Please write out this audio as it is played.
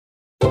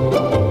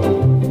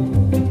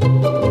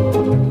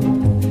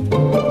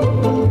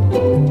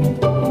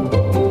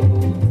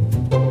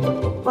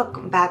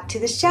to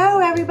the show,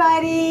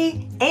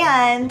 everybody.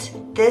 And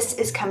this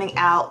is coming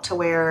out to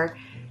where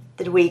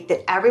the week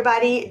that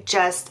everybody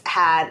just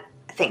had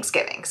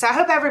Thanksgiving. So I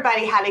hope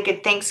everybody had a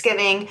good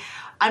Thanksgiving.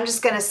 I'm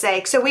just going to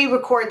say, so we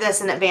record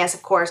this in advance,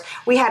 of course.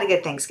 We had a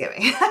good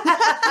Thanksgiving.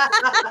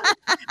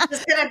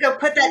 Just going to go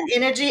put that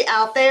energy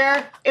out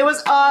there. It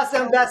was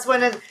awesome. Best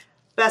one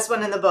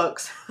in the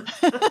books.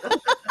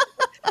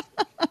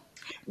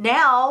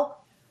 Now,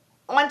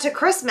 on to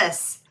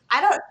Christmas.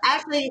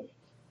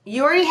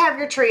 You already have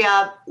your tree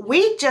up.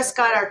 We just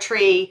got our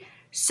tree.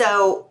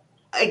 So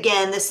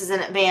again, this is in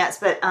advance,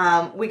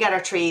 but we got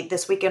our tree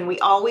this weekend. We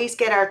always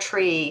get our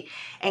tree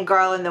and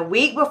garland the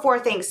week before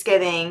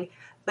Thanksgiving,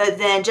 but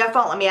then Jeff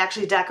won't let me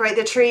actually decorate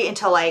the tree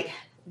until like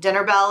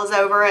dinner bell is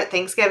over at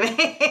Thanksgiving.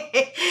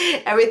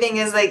 Everything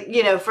is like,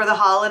 for the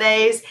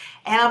holidays.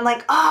 And I'm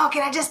like, oh,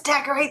 can I just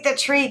decorate the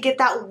tree, get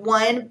that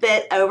one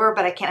bit over,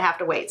 but I can't have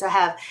to wait. So I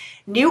have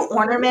new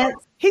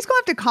ornaments. He's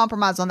going to have to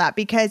compromise on that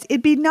because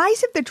it'd be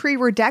nice if the tree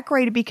were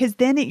decorated because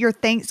then at your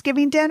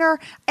Thanksgiving dinner,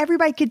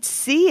 everybody could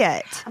see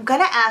it. I'm going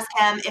to ask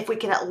him if we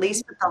can at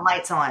least put the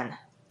lights on.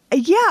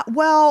 Yeah,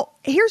 well,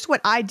 here's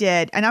what I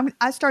did. And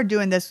I started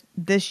doing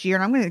this year,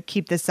 and I'm going to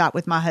keep this up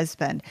with my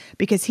husband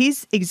because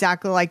he's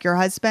exactly like your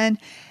husband.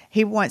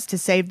 He wants to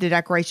save the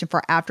decoration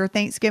for after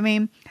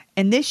Thanksgiving.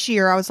 And this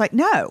year I was like,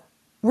 no,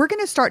 we're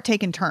going to start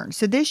taking turns.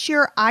 So this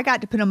year I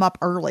got to put them up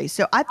early.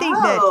 So I think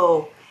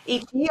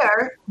each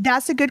year.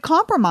 That's a good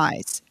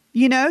compromise.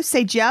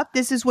 Say, Jeff,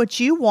 this is what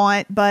you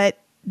want, but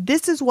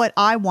this is what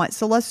I want.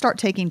 So let's start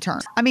taking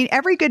turns. I mean,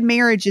 every good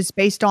marriage is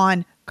based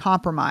on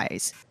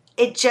compromise.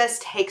 It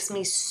just takes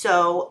me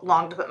so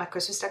long to put my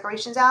Christmas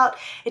decorations out.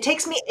 It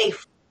takes me a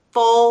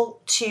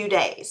full 2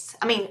 days.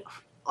 I mean,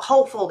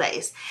 whole full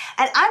days.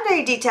 And I'm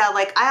very detailed.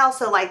 Like, I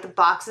also like the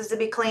boxes to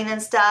be clean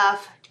and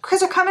stuff because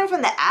they're coming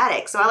from the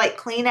attic. So I like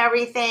clean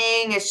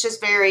everything. It's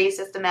just very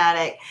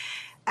systematic.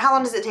 How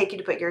long does it take you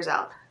to put yours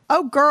out?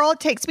 Oh, girl, it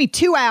takes me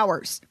 2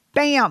 hours.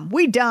 Bam,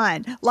 we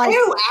done. 2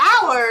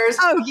 hours?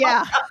 Oh,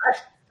 yeah.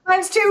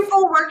 Times 2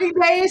 full working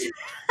days.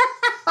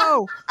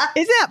 Oh,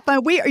 isn't that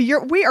fun? We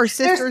are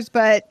sisters,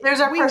 but there's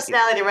our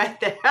personality right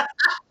there.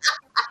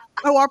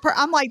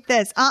 I'm like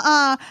this.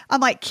 I'm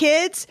like,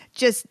 kids,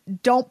 just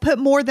don't put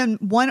more than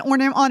one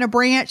ornament on a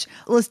branch.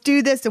 Let's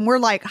do this. And we're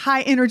like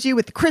high energy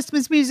with the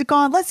Christmas music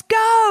on. Let's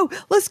go.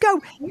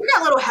 You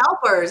got little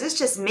helpers. It's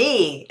just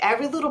me.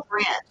 Every little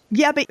branch.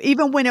 Yeah, but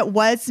even when it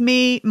was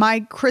me,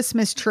 my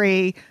Christmas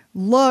tree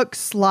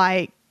looks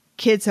like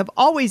kids have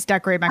always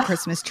decorated my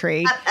Christmas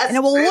tree. And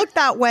it will look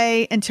that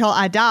way until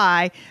I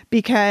die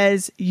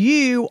because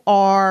you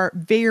are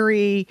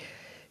very...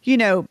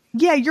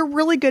 you're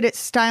really good at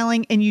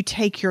styling and you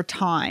take your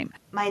time.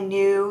 My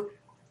new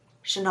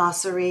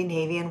chinoiserie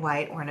navy and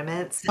white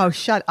ornaments. Oh,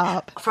 shut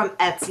up. From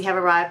Etsy have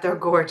arrived. They're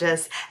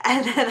gorgeous.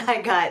 And then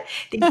I got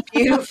these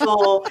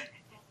beautiful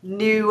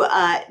new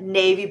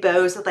navy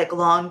bows with like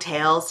long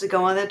tails to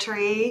go on the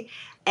tree.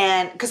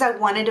 And because I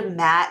wanted to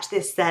match the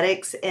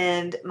aesthetics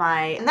and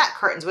not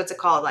curtains, what's it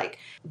called? Like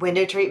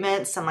window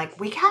treatments. I'm like,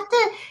 we have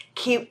to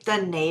keep the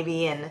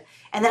navy and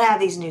then I have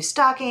these new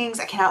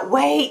stockings. I cannot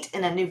wait.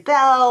 And a new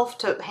bell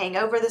to hang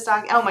over the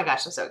stocking. Oh my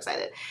gosh, I'm so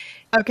excited.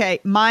 Okay,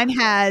 mine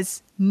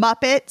has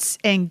Muppets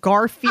and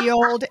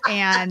Garfield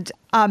and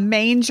a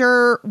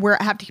manger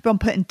where I have to keep on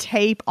putting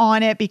tape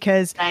on it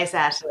because nice,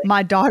 Ashley.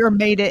 My daughter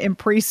made it in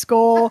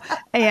preschool.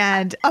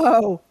 And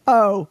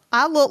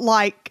I look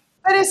like...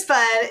 But it's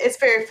fun. It's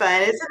very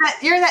fun.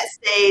 You're in that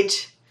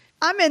stage.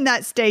 I'm in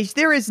that stage.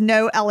 There is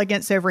no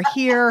elegance over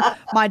here.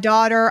 My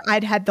daughter,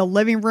 I'd had the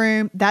living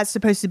room. That's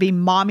supposed to be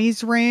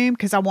mommy's room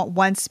because I want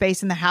one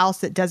space in the house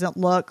that doesn't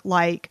look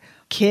like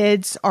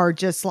kids are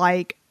just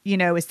like,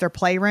 it's their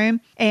playroom.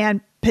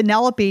 And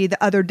Penelope,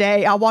 the other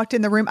day, I walked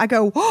in the room. I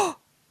go, oh,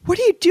 what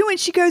are you doing?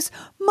 She goes,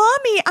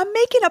 Mommy, I'm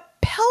making a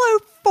pillow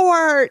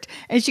fort.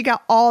 And she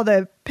got all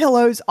the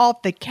pillows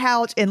off the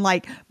couch and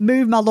like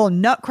moved my little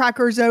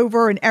nutcrackers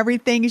over and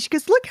everything. And she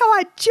goes, look how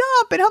I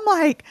jump. And I'm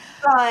like,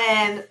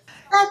 fun.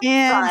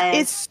 Fun.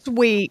 It's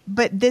sweet.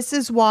 But this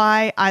is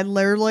why I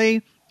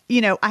literally,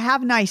 I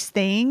have nice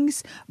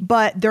things,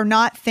 but they're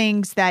not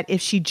things that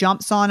if she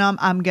jumps on them,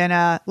 I'm going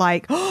to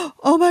like,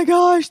 oh my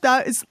gosh,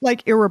 that is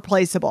like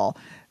irreplaceable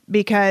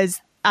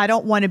because I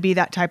don't want to be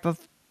that type of,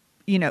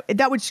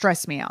 that would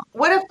stress me out.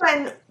 What a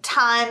fun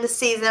time this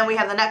season. We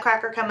have the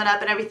Nutcracker coming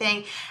up and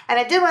everything. And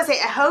I did want to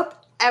say, I hope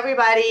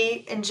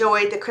everybody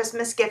enjoyed the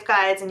Christmas gift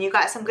guides and you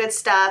got some good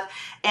stuff.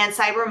 And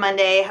Cyber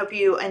Monday, I hope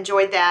you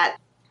enjoyed that.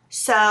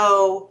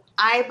 So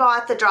I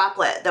bought the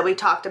droplet that we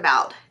talked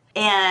about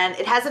and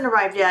it hasn't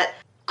arrived yet.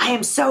 I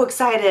am so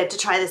excited to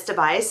try this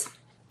device.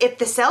 If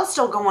the sale's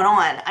still going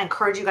on, I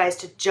encourage you guys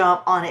to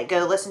jump on it.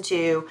 Go listen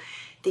to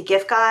the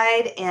gift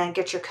guide and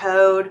get your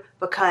code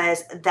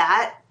because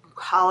that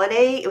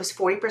holiday, it was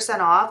 40%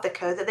 off, the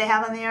code that they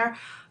have on there.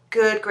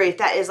 Good grief.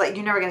 That is like,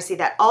 you're never going to see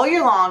that all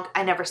year long.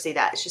 I never see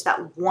that. It's just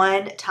that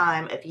one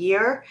time of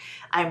year.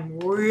 I'm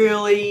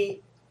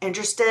really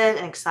interested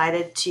and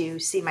excited to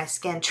see my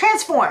skin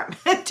transform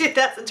in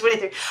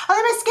 2023.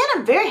 Although my skin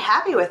I'm very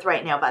happy with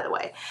right now, by the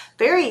way.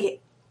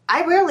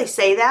 I rarely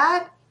say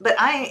that, but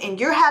and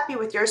you're happy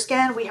with your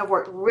skin. We have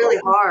worked really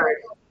hard.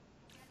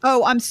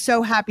 Oh, I'm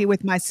so happy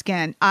with my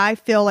skin. I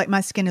feel like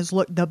my skin has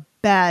looked the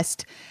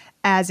best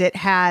as it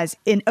has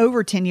in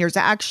over 10 years.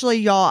 Actually,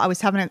 y'all,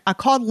 I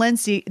called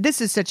Lindsay. This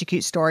is such a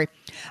cute story.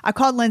 I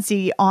called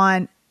Lindsay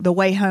on the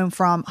way home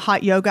from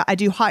hot yoga. I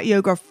do hot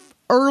yoga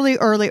early,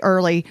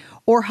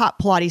 or hot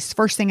Pilates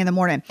first thing in the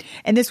morning.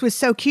 And this was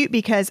so cute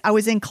because I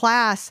was in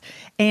class,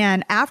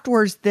 and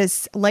afterwards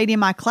this lady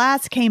in my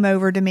class came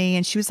over to me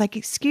and she was like,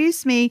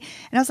 "Excuse me."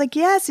 And I was like,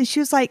 "Yes." And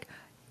she was like,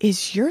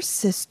 "Is your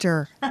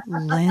sister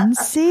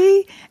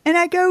Lindsay?" And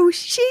I go,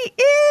 "She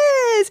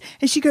is."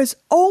 And she goes,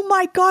 "Oh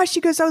my gosh." She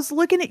goes, "I was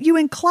looking at you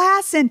in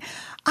class and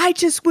I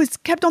just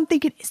kept on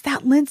thinking, is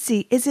that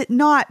Lindsay? Is it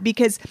not?"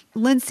 Because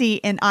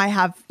Lindsay and I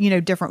have,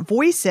 different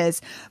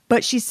voices.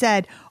 But she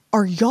said,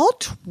 "Are y'all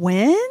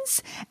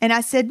twins?" And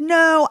I said,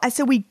 "No." I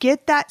said, "We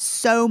get that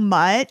so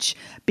much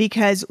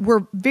because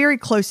we're very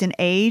close in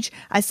age."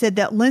 I said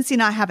that Lindsay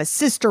and I have a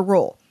sister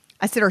rule.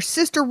 I said, our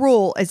sister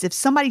rule is if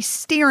somebody's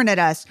staring at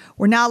us,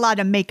 we're not allowed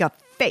to make a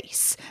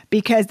face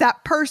because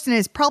that person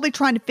is probably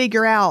trying to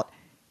figure out,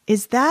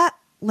 is that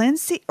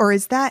Lindsay or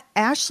is that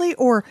Ashley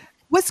or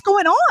what's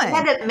going You on?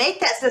 had to make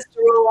that sister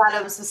rule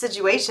out of some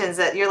situations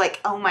that you're like,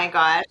 oh my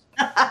gosh.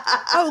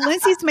 Oh,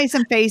 Lindsay's made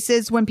some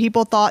faces when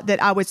people thought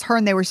that I was her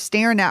and they were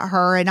staring at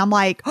her. And I'm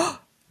like, "Oh,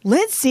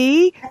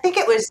 Lindsay." I think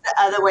it was the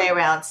other way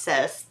around,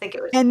 sis. I think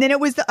it was. And then it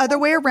was the other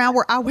way around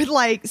where I would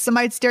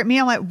somebody'd stare at me.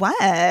 I'm like,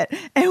 "What?"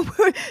 And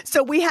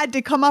so we had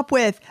to come up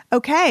with,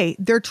 okay,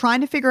 they're trying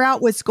to figure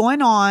out what's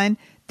going on.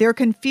 They're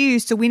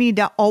confused. So we need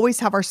to always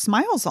have our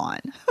smiles on.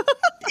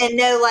 And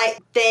no,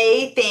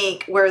 they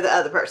think we're the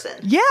other person.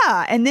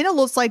 Yeah. And then it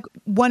looks like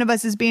one of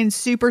us is being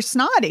super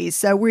snotty.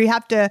 So we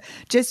have to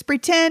just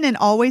pretend and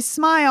always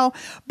smile.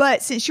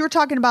 But since you were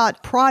talking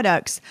about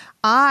products,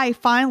 I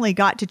finally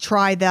got to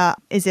try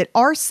is it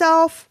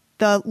Ourself,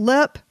 the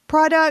lip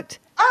product?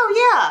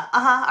 Oh,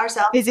 yeah.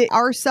 Ourself. Is it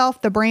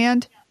Ourself, the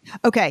brand?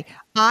 Okay.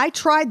 I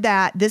tried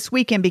that this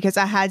weekend because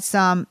I had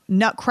some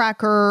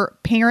Nutcracker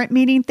parent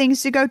meeting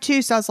things to go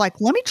to. So I was like,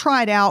 let me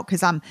try it out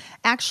because I'm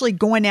actually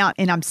going out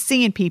and I'm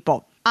seeing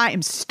people. I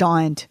am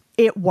stunned.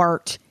 It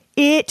worked.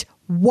 It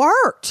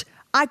worked.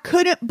 I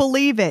couldn't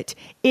believe it.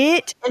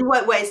 In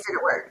what ways did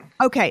it work?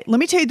 Okay, let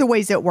me tell you the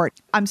ways it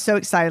worked. I'm so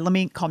excited. Let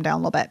me calm down a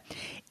little bit.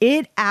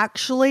 It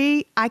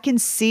actually, I can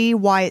see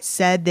why it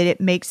said that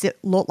it makes it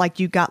look like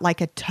you got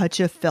like a touch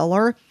of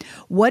filler.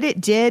 What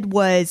it did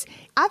was,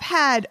 I've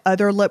had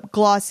other lip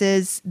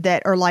glosses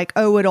that are like,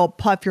 oh, it'll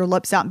puff your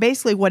lips out. And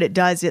basically what it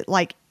does, it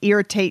like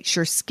irritates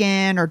your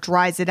skin or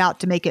dries it out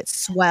to make it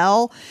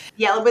swell.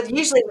 Yeah,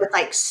 usually with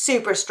like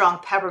super strong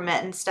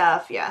peppermint and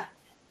stuff. Yeah.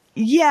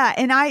 Yeah.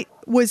 And I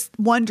was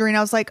wondering, I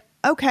was like,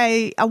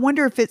 okay, I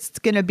wonder if it's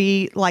going to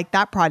be like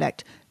that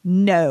product.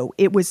 No,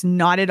 it was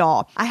not at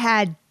all. I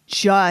had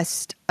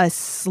just a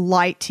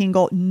slight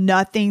tingle,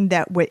 nothing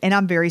that would, and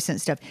I'm very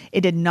sensitive.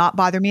 It did not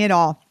bother me at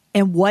all.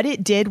 And what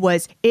it did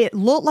was it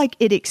looked like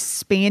it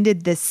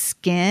expanded the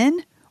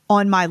skin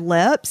on my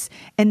lips.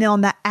 And then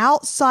on the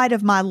outside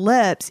of my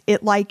lips,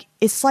 I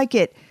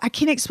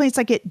can't explain. It's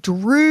like it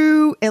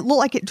looked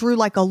like it drew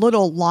like a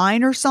little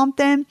line or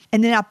something.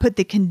 And then I put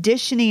the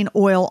conditioning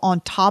oil on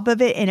top of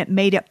it and it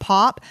made it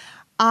pop.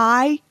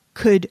 I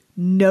could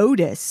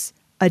notice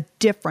a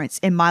difference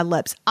in my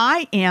lips.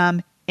 I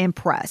am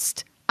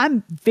impressed.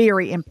 I'm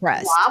very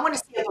impressed. Well, I want to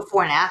see a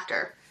before and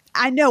after.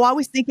 I know. I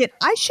was thinking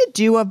I should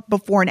do a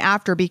before and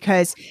after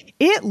because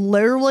it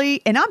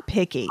literally, and I'm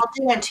picky. I'll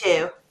do one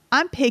too.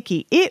 I'm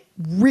picky. It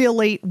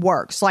really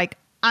works. Like,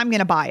 I'm going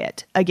to buy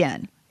it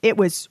again. It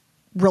was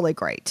really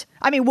great.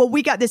 I mean, well,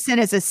 we got this in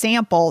as a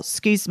sample,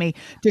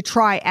 to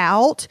try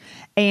out.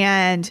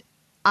 And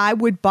I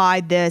would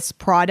buy this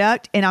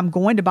product, and I'm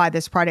going to buy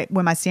this product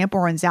when my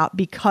sample runs out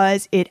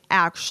because it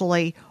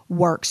actually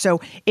works. So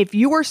if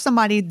you are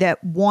somebody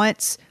that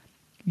wants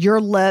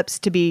your lips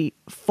to be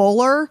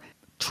fuller,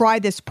 try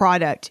this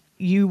product.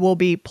 You will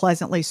be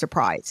pleasantly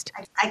surprised.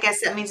 I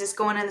guess that means it's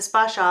going in the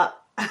spa shop.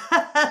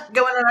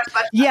 Going in our spa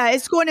shop. Yeah,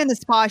 it's going in the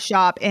spa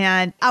shop.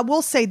 And I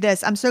will say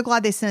this, I'm so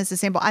glad they sent us a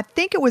sample. I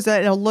think it was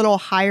at a little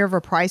higher of a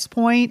price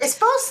point. It's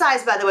full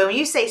size, by the way. When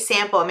you say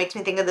sample, it makes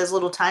me think of those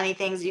little tiny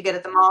things you get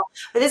at the mall.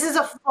 But this is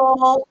a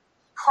full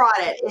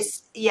product.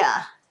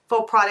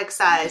 Full product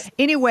size.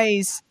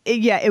 Anyways,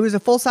 it was a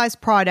full size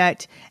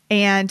product,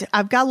 and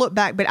I've got to look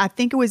back, but I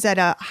think it was at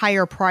a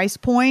higher price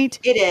point.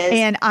 It is.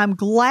 And I'm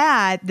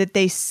glad that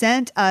they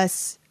sent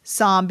us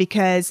some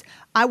because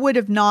I would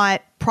have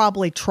not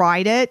probably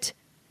tried it.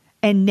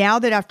 And now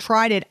that I've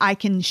tried it, I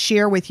can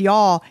share with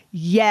y'all,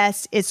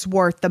 yes, it's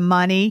worth the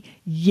money.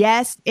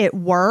 Yes, it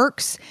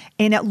works.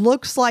 And it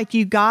looks like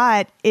you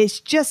got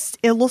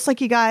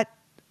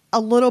a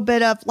little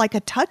bit of like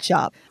a touch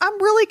up.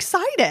 I'm really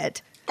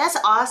excited. That's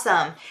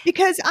awesome.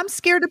 Because I'm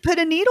scared to put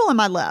a needle in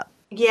my lip.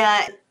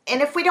 Yeah.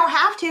 And if we don't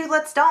have to,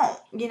 let's don't,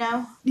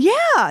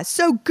 Yeah.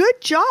 So good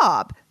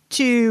job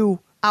to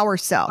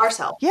Ourself.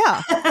 Ourself.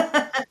 Yeah.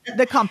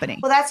 The company.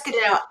 Well, that's good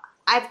to know.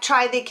 I've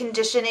tried the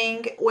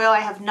conditioning oil. I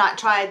have not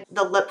tried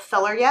the lip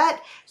filler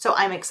yet. So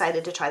I'm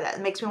excited to try that.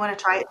 It makes me want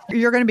to try it.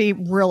 You're going to be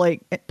really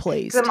Because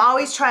pleased. I'm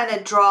always trying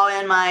to draw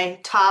in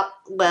my top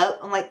lip.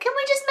 I'm like, can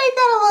we just make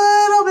that a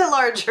little bit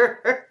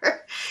larger?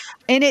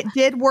 And it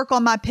did work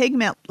on my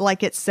pigment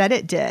like it said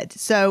it did.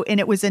 So, and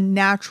it was a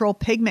natural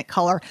pigment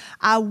color.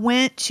 I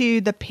went to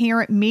the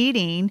parent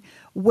meeting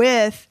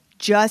with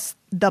just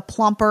the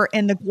plumper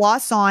and the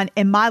gloss on,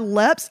 and my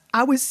lips,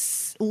 I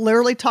was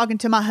literally talking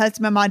to my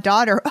husband and my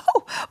daughter.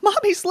 Oh,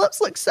 mommy's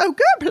lips look so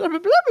good. Blah, blah,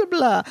 blah, blah,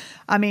 blah.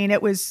 I mean,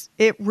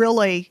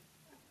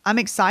 I'm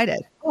excited.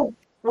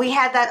 We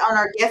had that on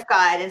our gift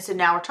guide, and so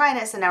now we're trying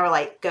it. So now we're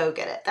like, go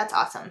get it. That's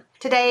awesome.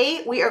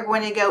 Today, we are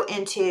going to go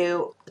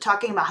into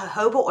talking about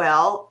jojoba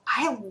oil.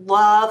 I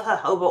love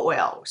jojoba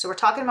oil. So we're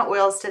talking about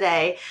oils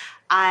today.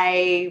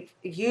 I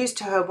used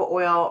jojoba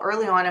oil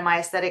early on in my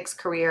aesthetics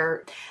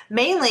career,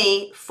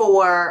 mainly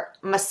for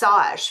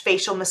massage,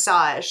 facial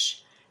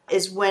massage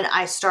is when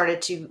I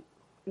started to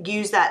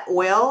use that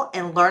oil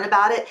and learn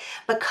about it.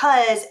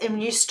 Because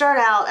when you start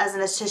out as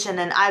an esthetician,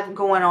 and I'm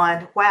going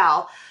on,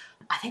 wow,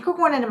 I think we're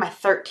going into my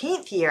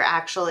 13th year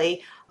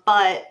actually.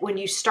 But when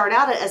you start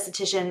out as an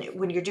esthetician,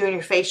 when you're doing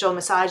your facial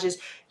massages,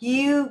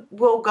 you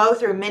will go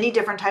through many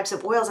different types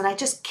of oils. And I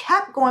just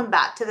kept going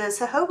back to this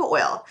jojoba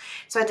oil.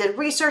 So I did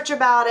research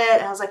about it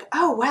and I was like,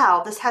 oh,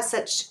 wow, this has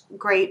such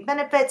great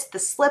benefits. The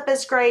slip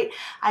is great.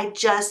 I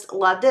just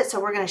loved it. So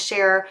we're going to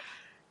share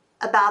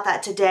about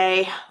that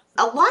today.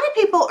 A lot of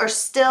people are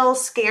still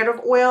scared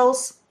of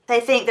oils.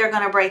 They think they're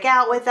going to break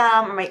out with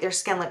them or make their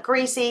skin look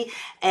greasy.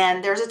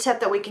 And there's a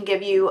tip that we can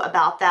give you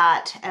about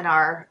that in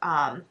our,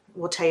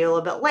 we'll tell you a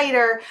little bit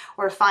later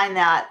or to find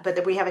that,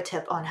 but we have a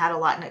tip on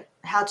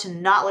how to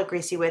not look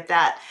greasy with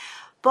that.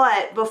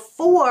 But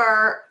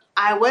before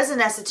I was an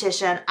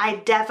esthetician, I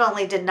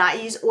definitely did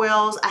not use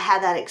oils. I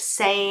had that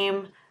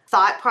same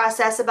thought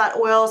process about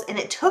oils, and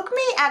it took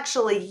me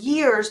actually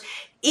years,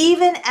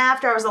 even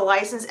after I was a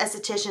licensed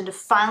esthetician, to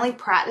finally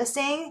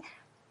practicing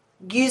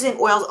using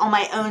oils on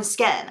my own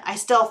skin. I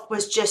still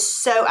was just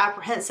so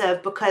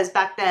apprehensive because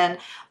back then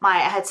I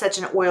had such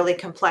an oily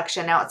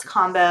complexion. Now it's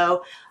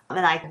combo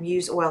and I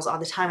use oils all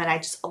the time and I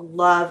just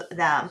love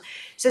them.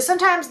 So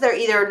sometimes they're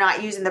either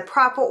not using the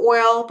proper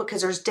oil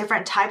because there's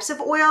different types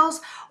of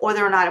oils, or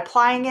they're not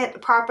applying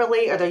it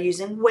properly, or they're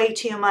using way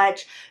too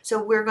much.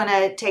 So we're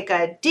gonna take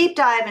a deep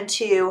dive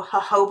into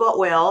jojoba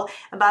oil.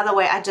 And by the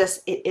way,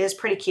 it is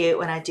pretty cute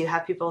when I do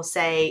have people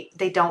say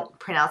they don't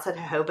pronounce it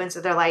jojoba, so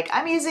they're like,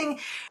 I'm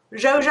using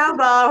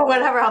Jojoba or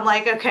whatever. I'm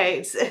like, okay,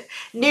 it's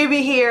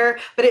newbie here,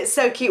 but it's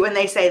so cute when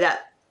they say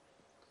that.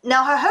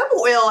 Now, jojoba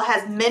oil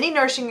has many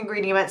nourishing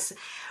ingredients,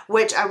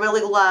 which I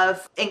really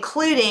love,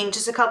 including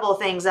just a couple of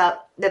things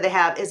that they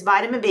have is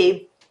vitamin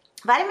B.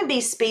 Vitamin B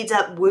speeds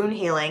up wound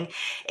healing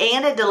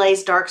and it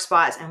delays dark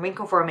spots and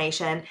wrinkle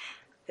formation.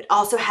 It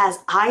also has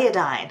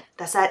iodine.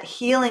 That's that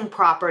healing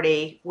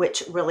property,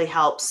 which really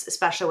helps,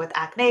 especially with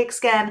acneic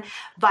skin.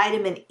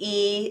 Vitamin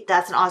E,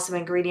 that's an awesome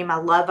ingredient. I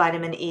love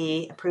vitamin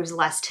E. Improves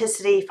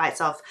elasticity,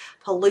 fights off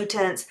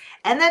pollutants.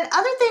 And then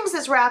other things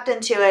that's wrapped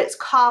into it, it's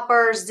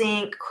copper,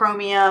 zinc,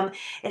 chromium.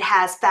 It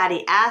has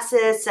fatty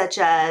acids such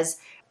as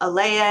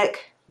oleic,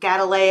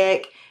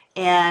 gadolinic,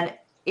 and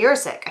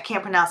erucic. I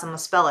can't pronounce them. I'm going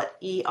to spell it.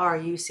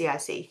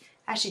 E-R-U-C-I-C.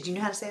 Actually, do you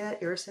know how to say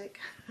that? Erucic?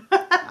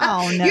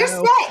 Oh, no. You're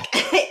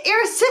sick.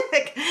 You're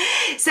sick.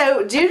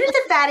 So due to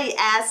the fatty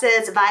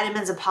acids,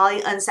 vitamins, and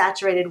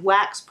polyunsaturated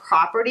wax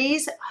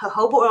properties,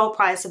 jojoba oil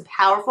provides some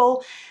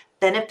powerful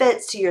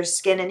benefits to your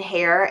skin and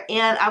hair.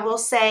 And I will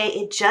say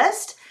it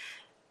just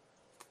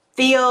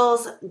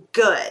feels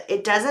good.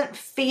 It doesn't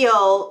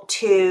feel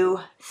too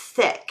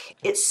thick.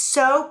 It's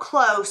so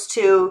close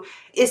to,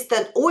 it's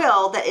the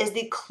oil that is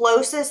the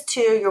closest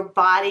to your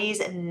body's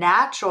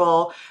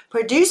natural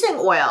producing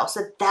oil.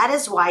 So that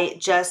is why it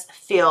just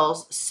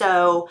feels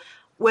so,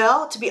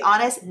 well, to be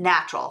honest,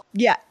 natural.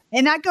 Yeah.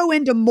 And I go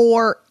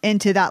more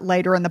into that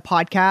later in the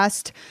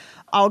podcast.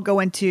 I'll go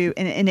into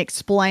and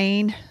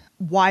explain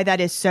why that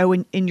is so,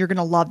 and you're going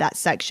to love that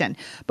section.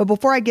 But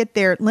before I get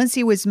there,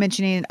 Lindsay was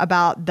mentioning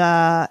about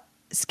the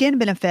skin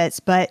benefits,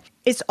 but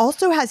it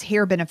also has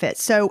hair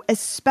benefits. So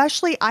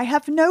especially I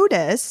have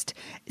noticed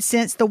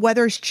since the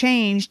weather's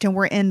changed and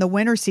we're in the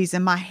winter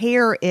season, my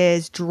hair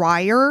is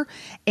drier.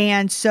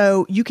 And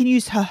so you can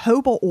use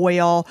jojoba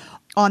oil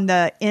on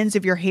the ends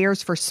of your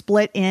hairs for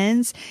split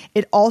ends.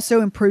 It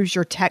also improves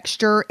your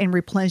texture and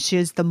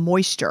replenishes the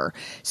moisture.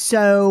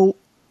 So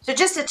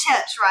just the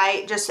tips,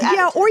 right? Just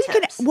or you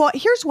tips.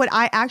 Here's what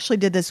I actually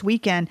did this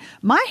weekend.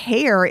 My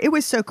hair, it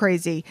was so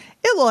crazy.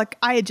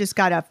 I had just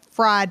got a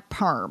fried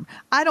perm.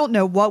 I don't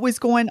know what was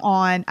going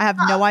on. I have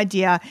no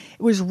idea.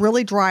 It was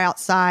really dry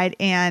outside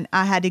and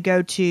I had to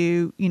go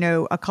to,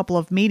 a couple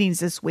of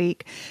meetings this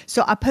week.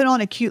 So I put on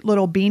a cute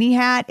little beanie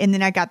hat and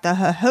then I got the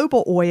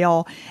jojoba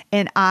oil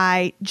and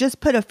I just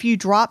put a few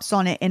drops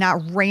on it and I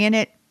ran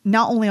it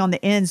not only on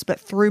the ends, but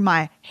through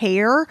my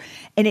hair.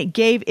 And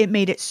it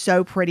made it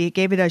so pretty. It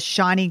gave it a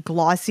shiny,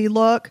 glossy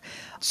look.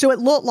 So it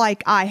looked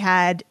like I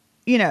had,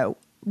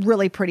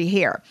 really pretty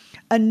hair.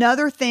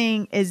 Another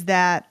thing is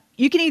that,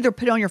 You can either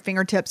put it on your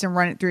fingertips and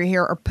run it through your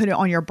hair or put it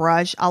on your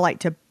brush. I like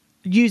to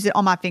use it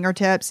on my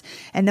fingertips,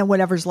 and then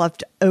whatever's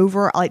left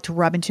over, I like to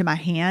rub into my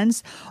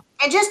hands.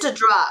 And just a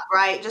drop,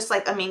 right? Just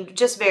like, I mean,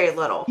 just very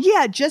little.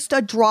 Yeah, just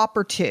a drop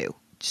or two.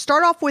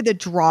 Start off with a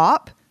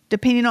drop,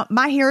 depending on,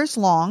 my hair is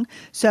long,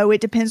 so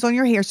it depends on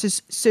your hair.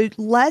 So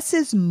less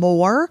is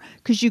more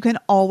because you can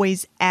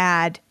always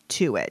add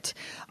to it.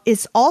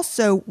 It's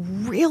also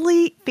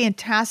really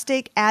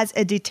fantastic as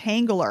a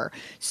detangler.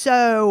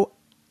 So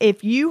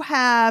if you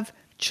have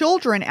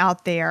children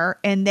out there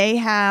and they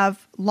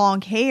have long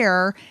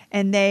hair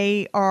and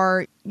they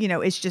are,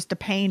 it's just a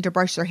pain to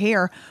brush their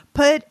hair,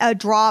 put a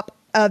drop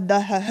of the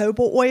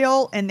jojoba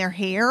oil in their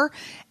hair,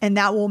 and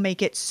that will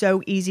make it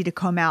so easy to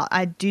comb out.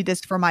 I do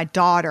this for my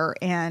daughter,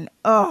 and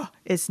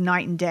it's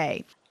night and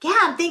day. Yeah,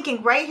 I'm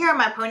thinking right here on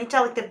my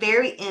ponytail, like the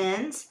very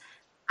ends,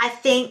 I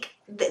think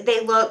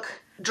they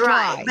look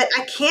dry. But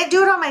I can't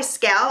do it on my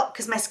scalp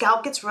because my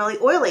scalp gets really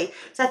oily.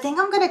 So I think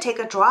I'm going to take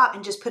a drop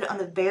and just put it on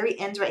the very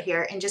ends right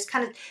here and just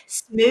kind of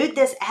smooth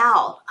this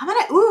out. I'm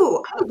going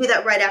to do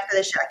that right after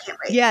the show. I can't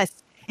wait.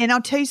 Yes. And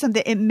I'll tell you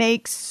something, it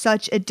makes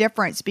such a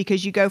difference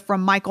because you go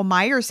from Michael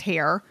Myers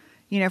hair,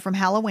 from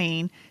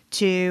Halloween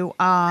to...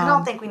 I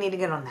don't think we need to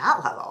get on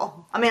that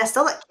level. I mean, I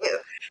still look cute.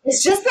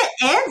 It's just the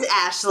ends,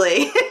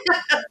 Ashley.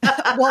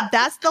 Well,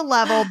 that's the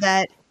level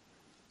that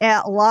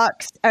it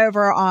looks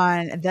over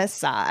on this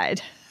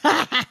side.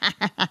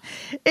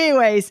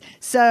 Anyways,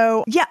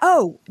 so yeah.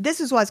 Oh, this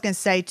is what I was going to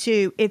say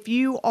too. If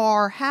you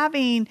are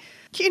having...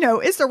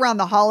 it's around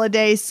the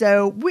holidays,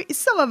 so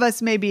some of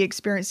us may be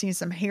experiencing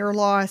some hair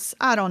loss.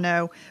 I don't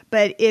know.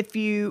 But if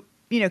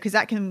because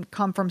that can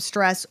come from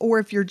stress, or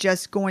if you're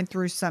just going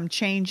through some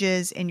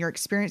changes and you're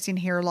experiencing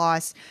hair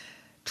loss,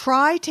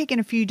 try taking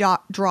a few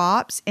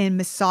drops and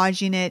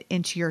massaging it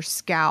into your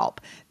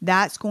scalp.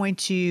 That's going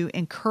to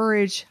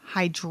encourage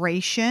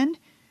hydration,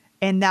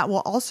 and that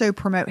will also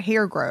promote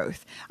hair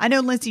growth. I know,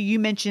 Lindsay, you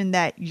mentioned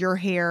that your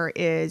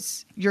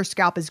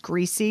scalp is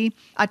greasy.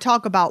 I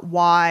talk about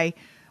why.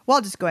 Well,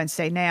 I'll just go ahead and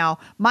say now,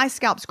 my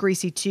scalp's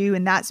greasy too,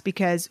 and that's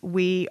because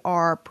we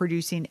are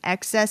producing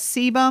excess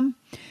sebum.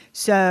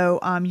 So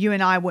you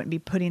and I wouldn't be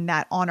putting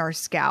that on our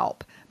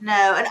scalp.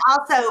 No, and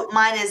also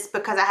mine is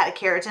because I had a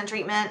keratin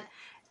treatment.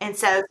 And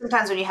so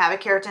sometimes when you have a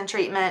keratin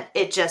treatment,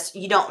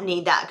 you don't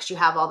need that because you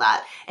have all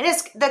that. And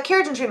the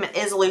keratin treatment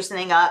is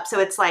loosening up. So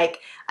it's like,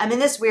 I'm in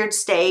this weird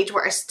stage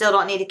where I still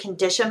don't need to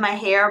condition my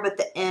hair, but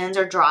the ends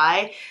are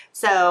dry.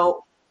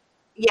 So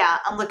yeah,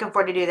 I'm looking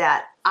forward to do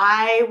that.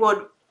 I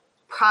would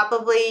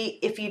probably,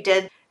 if you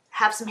did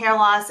have some hair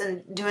loss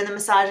and doing the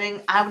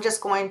massaging, I'm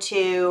just going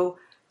to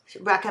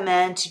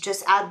recommend to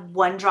just add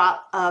 1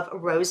 drop of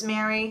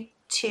rosemary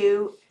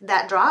to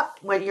that drop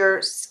when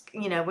you're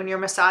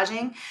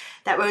massaging.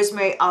 That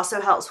rosemary also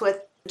helps with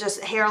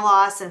just hair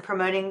loss and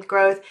promoting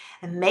growth.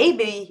 And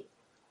maybe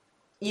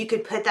you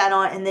could put that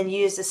on and then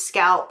use a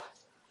scalp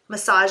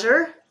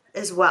massager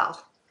as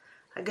well.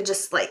 I could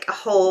just like a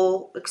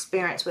whole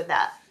experience with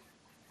that.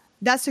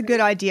 That's a good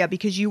idea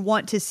because you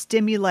want to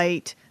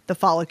stimulate the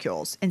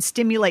follicles and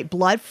stimulate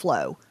blood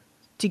flow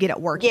to get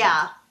it working.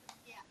 Yeah.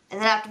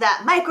 And then after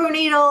that,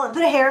 microneedle and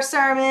put a hair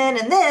serum in,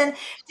 and then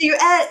do your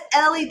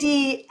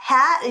LED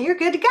hat, and you're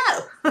good to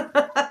go.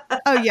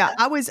 Oh yeah,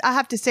 I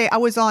have to say, I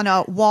was on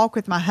a walk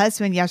with my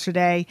husband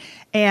yesterday,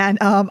 and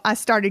I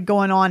started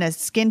going on a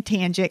skin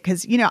tangent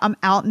because I'm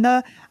out in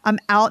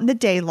the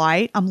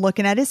daylight. I'm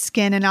looking at his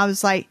skin, and I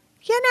was like,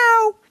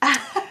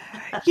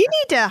 you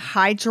need to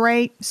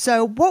hydrate.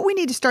 So what we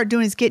need to start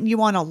doing is getting you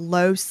on a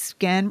low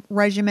skin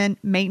regimen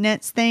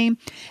maintenance thing.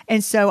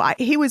 And so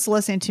he was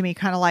listening to me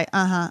kind of like,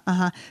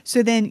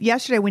 So then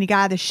yesterday when he got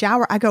out of the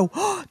shower, I go,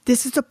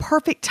 this is the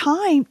perfect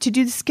time to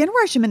do the skin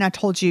regimen. I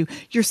told you,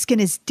 your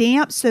skin is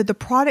damp, so the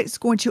product's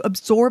going to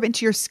absorb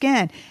into your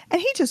skin. And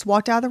he just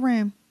walked out of the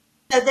room.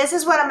 So this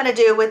is what I'm going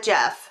to do with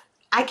Jeff.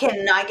 I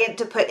cannot get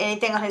to put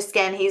anything on his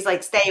skin. He's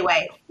like, stay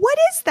away. What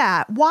is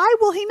that? Why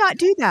will he not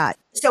do that?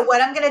 So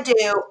what I'm going to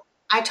do,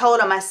 I told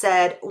him, I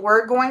said,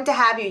 we're going to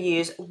have you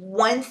use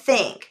one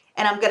thing,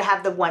 and I'm going to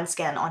have the one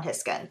skin on his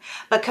skin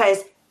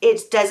because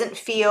it doesn't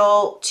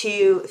feel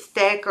too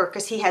thick, or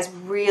because he has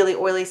really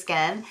oily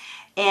skin,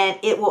 and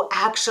it will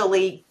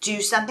actually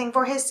do something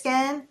for his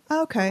skin.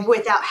 Okay.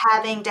 Without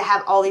having to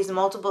have all these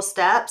multiple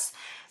steps.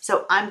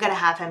 So I'm going to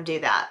have him do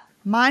that.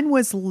 Mine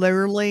was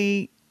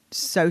literally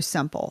so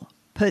simple.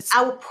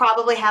 I will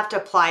probably have to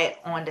apply it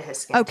onto his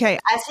skin. Okay.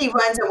 As he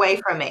runs away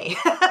from me.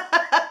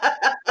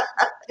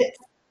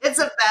 It's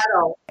a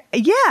battle.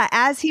 Yeah,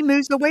 as he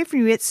moves away from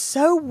you. It's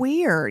so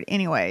weird.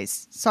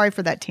 Anyways, sorry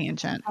for that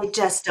tangent. I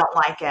just don't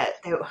like it.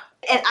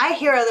 And I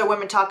hear other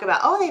women talk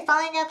about, they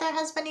finally got their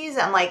husband use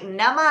it. I'm like,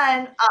 not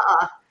mine.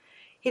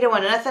 He don't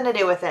want nothing to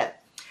do with it.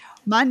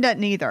 Mine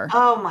doesn't either.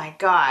 Oh my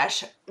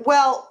gosh.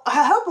 Well,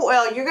 jojoba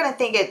oil, you're going to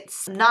think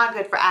it's not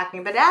good for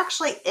acne, but it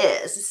actually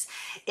is.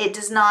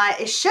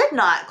 It should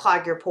not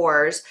clog your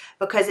pores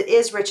because it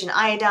is rich in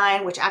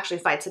iodine, which actually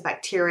fights the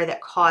bacteria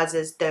that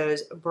causes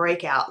those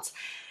breakouts.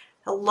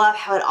 I love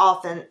how it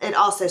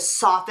also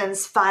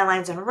softens fine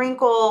lines and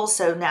wrinkles,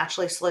 so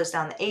naturally slows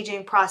down the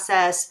aging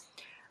process.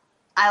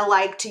 I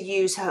like to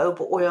use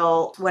jojoba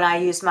oil when I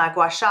use my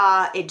gua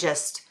sha. It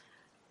just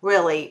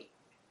really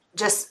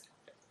just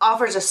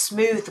offers a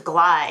smooth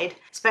glide,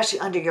 especially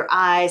under your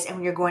eyes and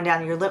when you're going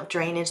down your lymph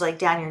drainage, like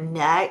down your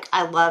neck.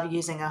 I love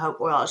using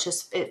jojoba oil.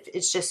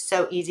 It's just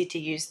so easy to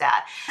use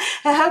that.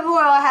 Jojoba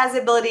oil has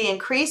the ability to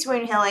increase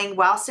wound healing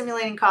while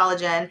stimulating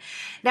collagen.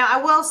 Now,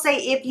 I will say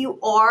if you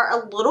are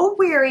a little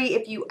weary,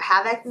 if you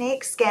have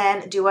acneic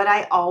skin, do what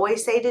I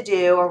always say to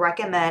do or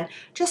recommend.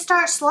 Just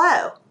start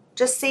slow.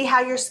 Just see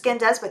how your skin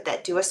does with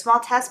it. Do a small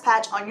test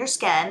patch on your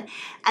skin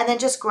and then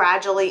just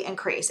gradually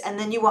increase. And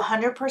then you will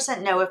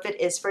 100% know if it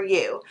is for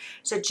you.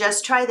 So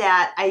just try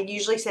that. I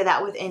usually say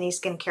that with any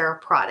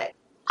skincare product.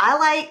 I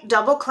like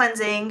double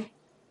cleansing.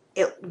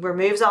 It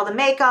removes all the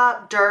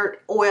makeup,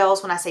 dirt,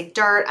 oils. When I say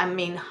dirt,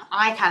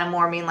 I kind of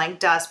more mean like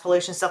dust,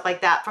 pollution, stuff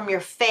like that from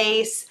your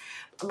face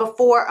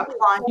before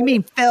applying. You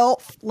mean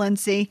filth,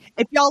 Lindsay.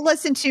 If y'all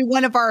listen to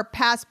one of our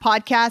past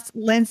podcasts,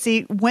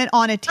 Lindsay went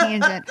on a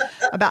tangent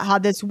about how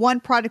this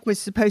one product was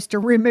supposed to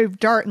remove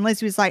dirt. And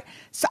Lindsay was like,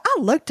 so I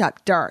looked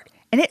up dirt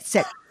and it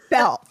said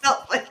filth.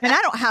 And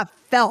I don't have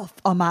filth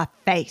on my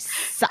face.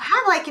 I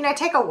have I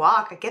take a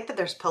walk. I get that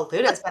there's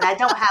pollutants, but I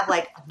don't have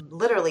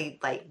literally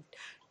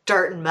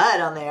dirt and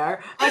mud on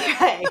there.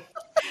 Okay.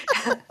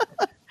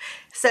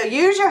 So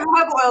use your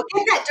jojoba oil.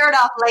 Get that dirt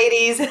off,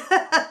 ladies.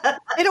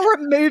 It'll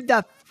remove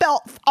the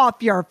filth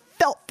off your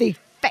filthy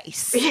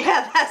face.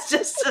 Yeah, that's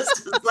just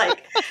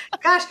like,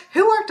 gosh,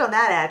 who worked on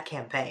that ad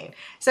campaign?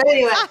 So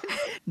anyway.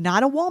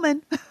 Not a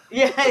woman.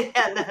 Yeah.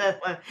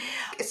 No.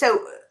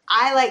 So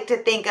I like to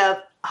think of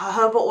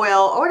jojoba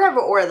oil or whatever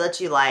oil that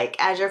you like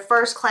as your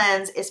first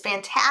cleanse. It's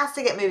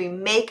fantastic at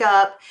moving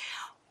makeup.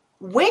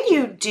 When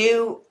you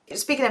do,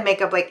 speaking of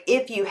makeup,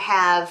 if you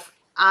have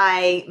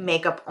eye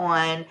makeup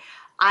on,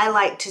 I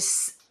like to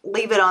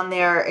leave it on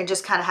there and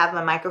just kind of have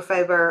my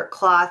microfiber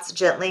cloths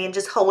gently and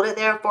just hold it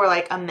there for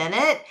a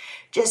minute.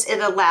 It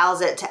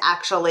allows it to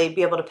actually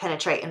be able to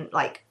penetrate and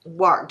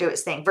do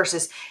its thing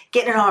versus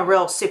getting it on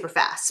real super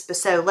fast.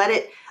 So let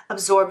it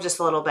absorb just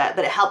a little bit,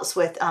 but it helps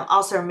with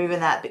also removing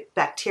that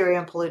bacteria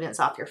and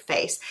pollutants off your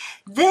face.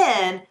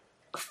 Then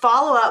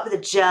follow up with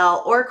a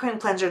gel or a cream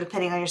cleanser,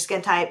 depending on your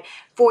skin type,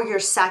 for your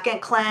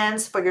second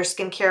cleanse, for your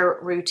skincare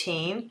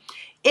routine.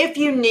 If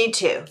you need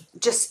to,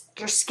 just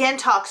your skin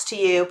talks to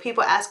you.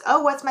 People ask,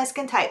 oh, what's my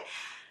skin type?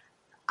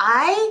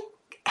 I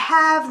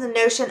have the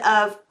notion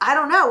of, I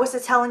don't know, what's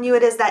it telling you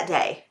it is that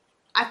day?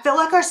 I feel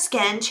like our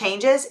skin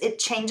changes. It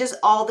changes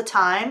all the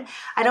time.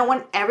 I don't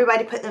want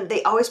everybody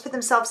they always put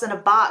themselves in a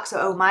box.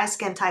 Oh, my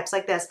skin type's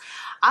like this.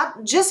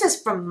 Just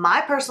as from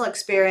my personal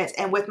experience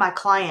and with my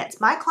clients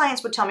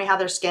would tell me how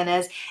their skin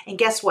is. And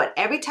guess what?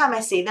 Every time I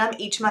see them,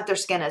 each month their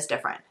skin is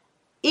different.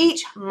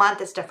 Each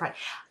month is different.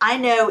 I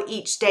know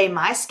each day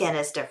my skin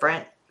is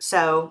different.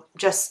 So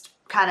just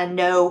kind of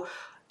know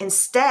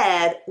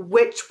instead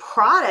which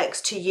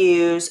products to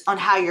use on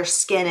how your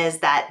skin is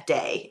that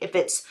day. If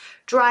it's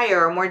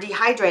drier or more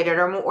dehydrated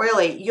or more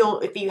oily,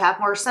 if you have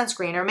more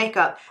sunscreen or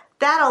makeup,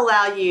 that'll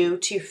allow you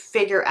to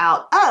figure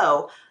out,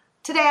 oh,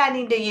 today I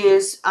need to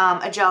use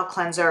a gel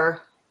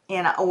cleanser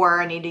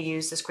or I need to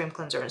use this cream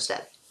cleanser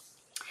instead.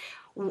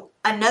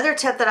 Another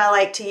tip that I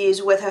like to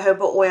use with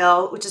jojoba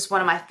oil, which is one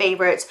of my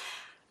favorites,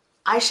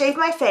 I shave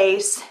my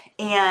face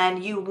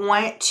and you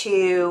want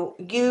to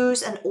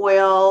use an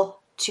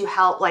oil to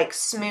help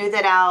smooth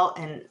it out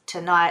and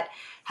to not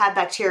have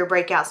bacteria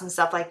breakouts and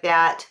stuff like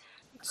that.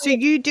 So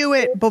you do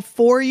it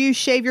before you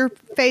shave your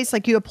face,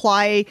 you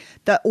apply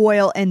the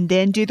oil and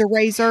then do the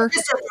razor?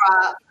 Just a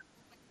drop.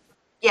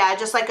 Yeah,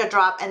 just a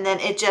drop. And then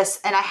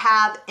and I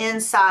have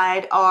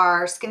inside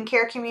our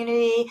skincare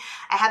community,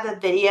 I have a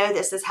video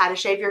that says how to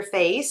shave your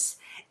face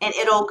and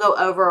it'll go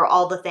over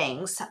all the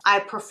things. I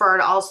prefer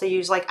to also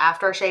use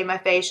after I shave my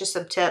face, just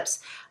some tips.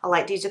 I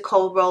like to use a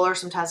cold roller.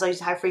 Sometimes I'll use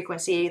high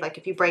frequency,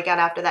 if you break out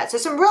after that. So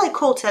some really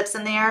cool tips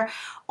in there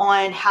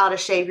on how to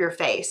shave your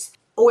face.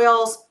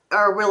 Oils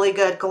are a really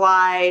good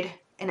glide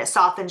and it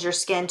softens your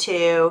skin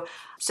too.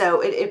 So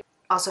it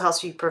also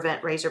helps you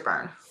prevent razor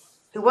burn.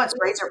 Who wants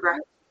razor burn?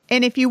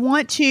 And if you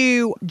want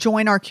to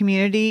join our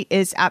community,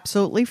 it's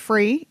absolutely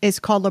free. It's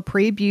called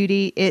Lapre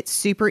Beauty. It's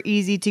super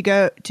easy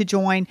to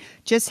join.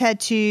 Just head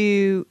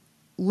to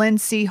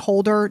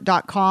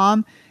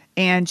lindsayholder.com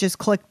and just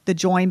click the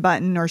join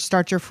button or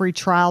start your free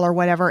trial or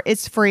whatever.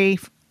 It's free.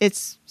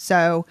 It's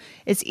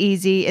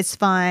easy. It's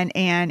fun.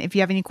 And if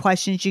you have any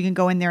questions, you can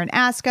go in there and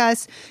ask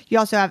us. You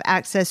also have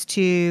access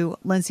to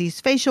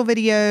Lindsay's facial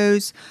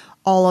videos,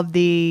 all of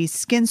the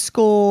skin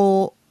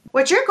school.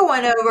 What you're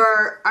going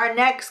over our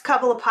next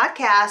couple of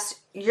podcasts,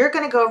 you're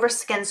going to go over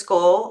Skin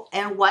School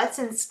and what's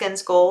in Skin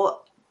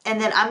School.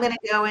 And then I'm going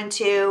to go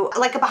into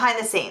a behind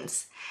the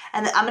scenes.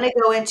 And then I'm going to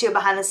go into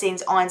behind the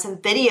scenes on some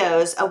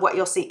videos of what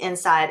you'll see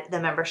inside the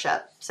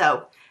membership.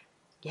 So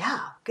yeah,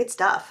 good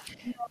stuff.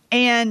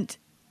 And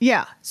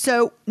yeah,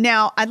 so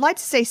now I'd like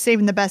to say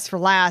saving the best for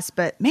last,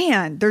 but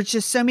man, there's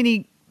just so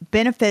many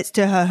benefits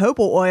to jojoba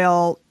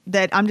oil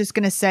that I'm just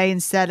going to say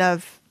instead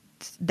of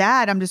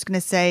that, I'm just going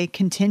to say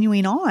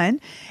continuing on.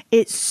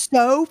 It's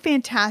so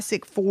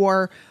fantastic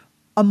for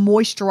a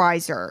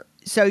moisturizer.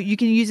 So you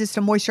can use this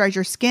to moisturize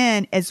your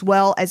skin as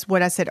well as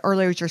what I said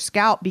earlier is your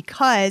scalp,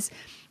 because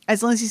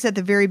as Lindsay said at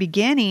the very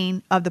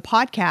beginning of the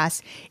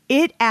podcast,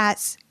 it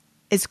acts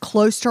as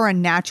close to our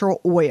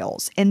natural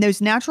oils. And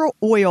those natural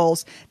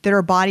oils that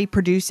our body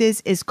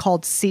produces is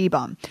called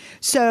sebum.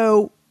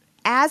 So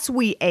as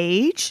we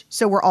age,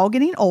 so we're all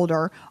getting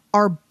older,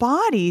 our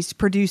bodies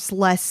produce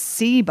less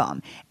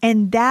sebum.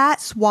 And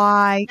that's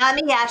why... Not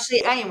me,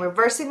 Ashley. I am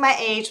reversing my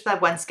age with my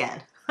one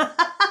skin.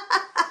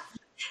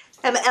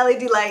 And the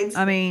LED lights.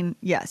 I mean,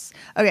 yes.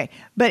 Okay.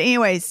 But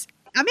anyways,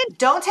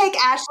 Don't take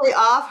Ashley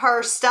off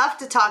her stuff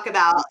to talk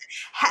about.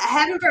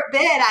 Heaven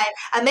forbid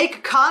I make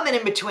a comment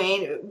in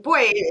between.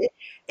 Boy,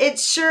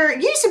 it's sure.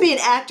 You used to be an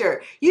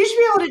actor. You should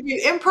be able to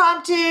do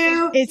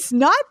impromptu. It's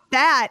not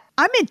that.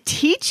 I'm in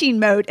teaching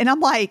mode and I'm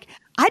like,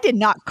 I did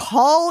not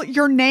call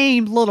your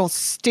name, little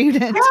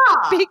student.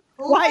 Yeah. Be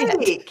quiet.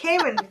 Lady,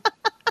 Karen,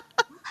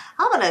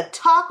 I'm going to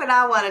talk when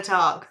I want to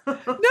talk. No,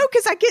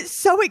 because I get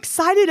so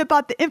excited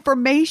about the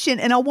information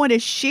and I want to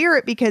share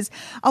it because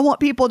I want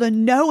people to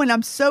know, and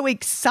I'm so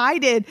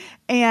excited.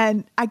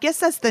 And I guess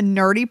that's the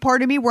nerdy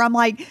part of me where I'm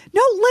like,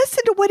 no,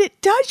 listen to what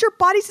it does. Your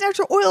body's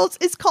natural oils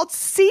is called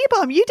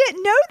sebum. You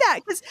didn't know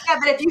that. Yeah,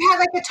 but if you have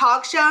like a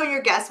talk show and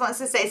your guest wants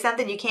to say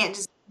something, you can't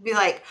just be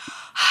like,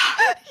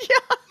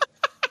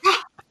 yeah.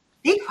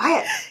 Be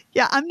quiet.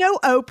 Yeah, I'm no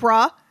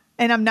Oprah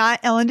and I'm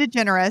not Ellen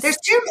DeGeneres. There's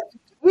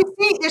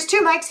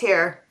two mics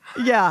here.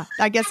 Yeah,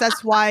 I guess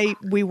that's why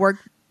we work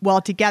well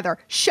together.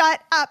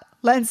 Shut up,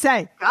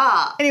 Lindsay.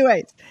 God.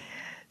 Anyways,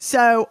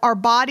 so our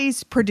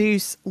bodies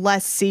produce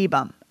less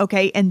sebum,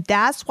 okay? And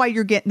that's why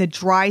you're getting the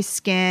dry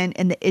skin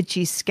and the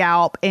itchy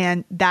scalp,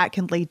 and that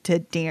can lead to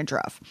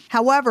dandruff.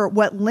 However,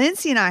 what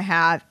Lindsay and I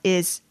have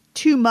is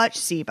too much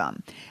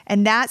sebum,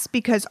 and that's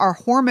because our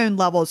hormone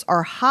levels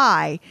are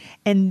high,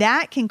 and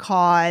that can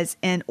cause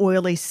an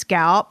oily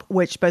scalp,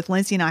 which both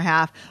Lindsay and I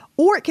have,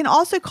 or it can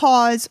also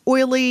cause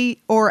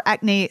oily or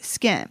acne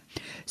skin.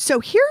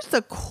 So here's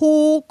the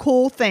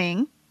cool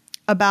thing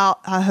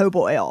about jojoba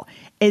oil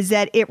is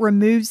that it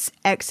removes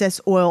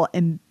excess oil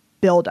and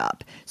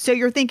buildup. So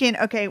you're thinking,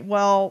 okay,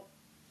 well,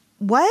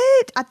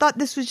 what? I thought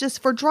this was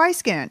just for dry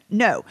skin.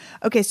 No.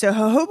 Okay, so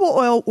jojoba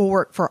oil will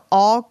work for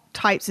all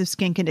types of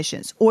skin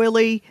conditions,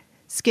 oily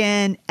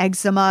skin,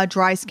 eczema,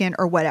 dry skin,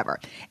 or whatever.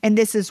 And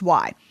this is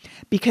why.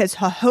 Because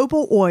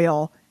jojoba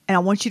oil, and I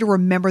want you to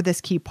remember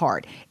this key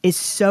part, is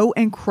so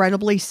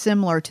incredibly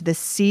similar to the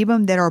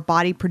sebum that our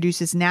body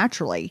produces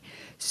naturally.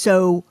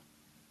 So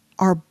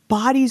our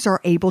bodies are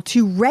able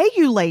to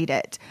regulate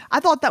it. I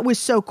thought that was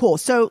so cool.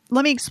 So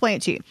let me explain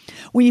it to you.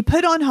 When you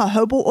put on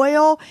jojoba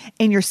oil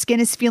and your skin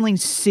is feeling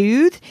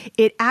soothed,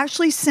 it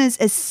actually sends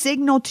a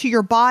signal to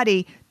your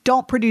body,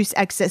 don't produce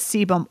excess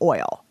sebum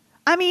oil.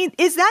 I mean,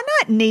 is that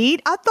not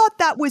neat? I thought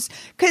that was,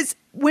 because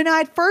when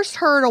I first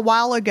heard a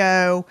while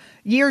ago,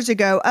 years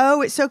ago,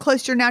 oh, it's so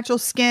close to your natural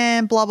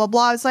skin, blah, blah,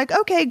 blah. I was like,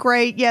 okay,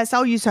 great. Yes,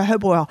 I'll use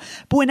jojoba oil.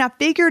 But when I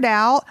figured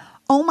out,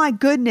 oh my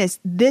goodness,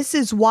 this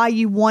is why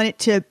you want it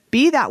to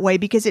be that way,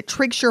 because it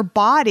tricks your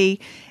body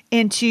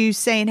into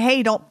saying,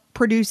 hey, don't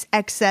produce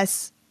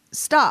excess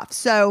stuff.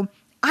 So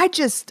I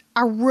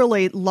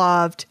really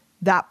loved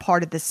that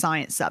part of the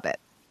science of it.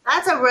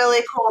 That's a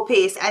really cool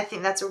piece. I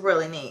think that's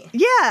really neat.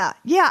 Yeah,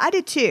 I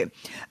did too.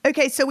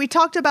 Okay, so we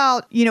talked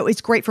about,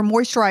 it's great for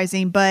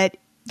moisturizing, but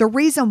the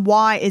reason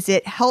why is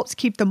it helps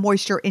keep the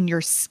moisture in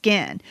your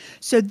skin.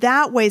 So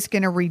that way it's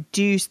going to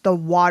reduce the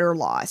water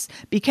loss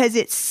because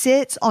it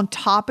sits on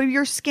top of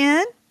your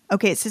skin.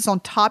 Okay, it sits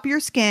on top of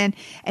your skin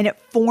and it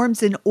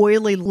forms an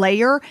oily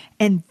layer,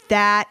 and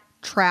that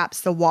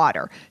traps the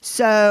water.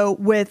 So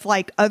with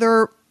like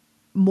other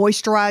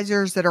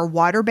moisturizers that are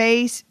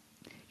water-based,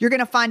 you're going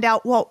to find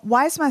out, well,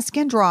 why is my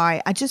skin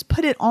dry? I just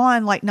put it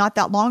on like not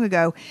that long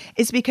ago.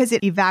 It's because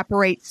it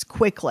evaporates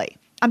quickly.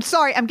 I'm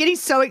sorry. I'm getting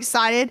so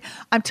excited.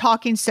 I'm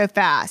talking so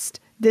fast.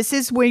 This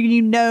is when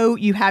you know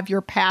you have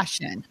your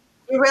passion.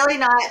 You're really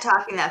not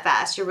talking that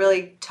fast. You're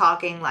really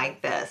talking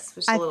like this.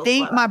 I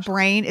think slow. My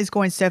brain is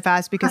going so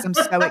fast because I'm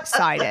so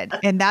excited.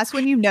 And that's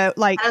when you know,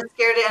 like. I'm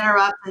scared to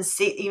interrupt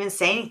and even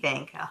say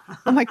anything.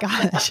 Oh my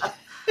gosh.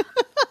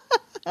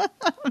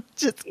 I'm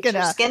just gonna.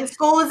 Your skin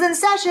school is in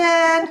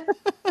session.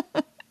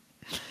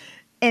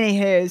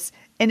 Anywho's,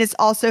 and it's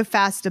also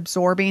fast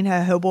absorbing.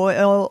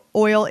 Jojoba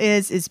oil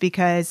is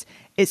because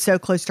it's so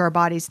close to our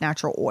body's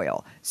natural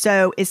oil.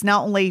 So it's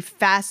not only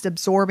fast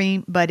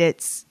absorbing, but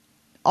it's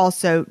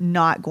also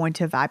not going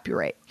to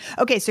evaporate.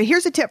 Okay, so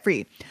here's a tip for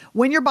you.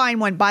 When you're buying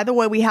one, by the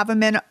way, we have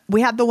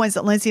the ones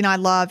that Lindsay and I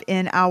love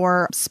in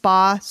our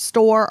spa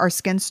store, our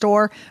skin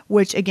store,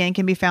 which again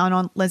can be found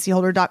on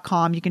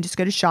lindsayholder.com. You can just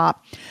go to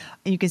shop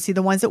and you can see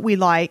the ones that we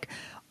like.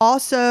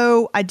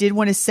 Also, I did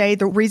want to say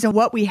the reason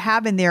what we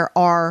have in there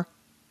are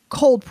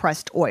cold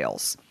pressed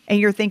oils. And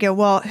you're thinking,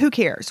 well, who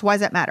cares? Why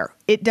does that matter?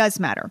 It does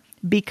matter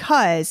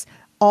because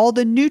all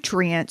the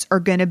nutrients are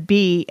going to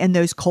be in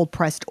those cold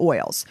pressed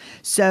oils.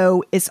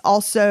 So it's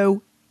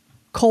also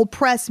cold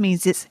pressed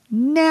means it's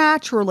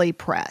naturally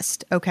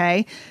pressed.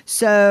 Okay.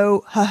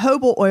 So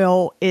jojoba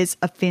oil is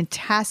a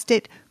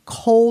fantastic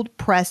cold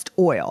pressed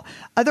oil.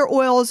 Other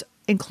oils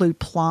include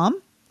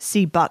plum,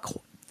 sea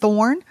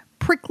buckthorn,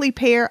 prickly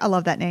pear. I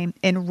love that name,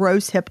 and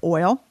rosehip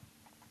oil.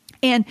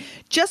 And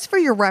just for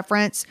your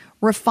reference,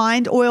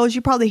 refined oils,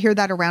 you probably hear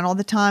that around all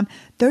the time.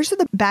 Those are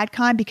the bad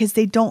kind because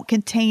they don't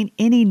contain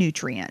any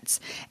nutrients.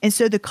 And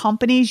so the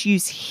companies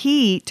use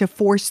heat to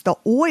force the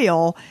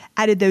oil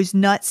out of those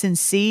nuts and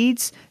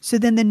seeds. So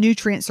then the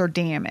nutrients are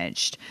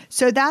damaged.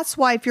 So that's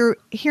why if you're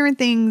hearing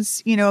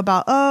things,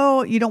 about,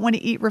 oh, you don't want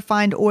to eat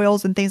refined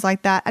oils and things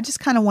like that, I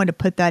just kind of wanted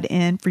to put that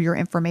in for your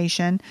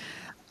information.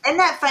 Isn't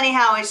that funny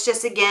how it's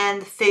just, again,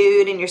 the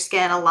food and your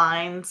skin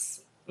aligns?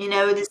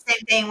 The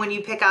same thing when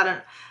you pick out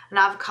an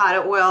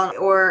avocado oil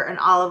or an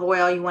olive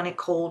oil, you want it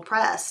cold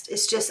pressed.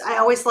 It's just, I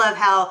always love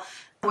how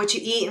what you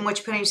eat and what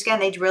you put on your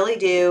skin, they really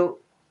do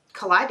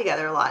collide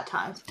together a lot of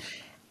times.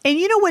 And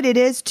you know what it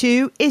is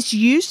too? It's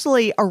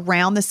usually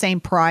around the same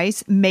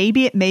price.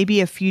 Maybe it may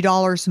be a few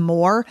dollars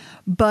more,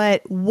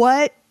 but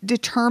what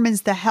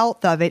determines the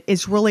health of it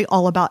is really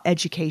all about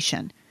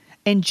education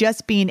and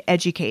just being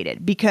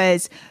educated,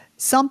 because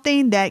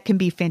something that can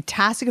be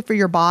fantastic for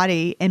your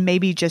body and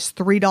maybe just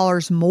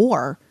 $3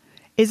 more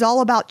is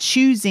all about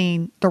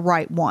choosing the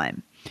right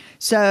one.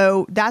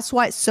 So that's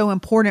why it's so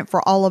important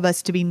for all of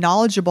us to be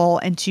knowledgeable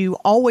and to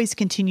always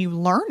continue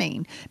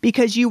learning,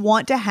 because you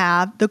want to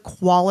have the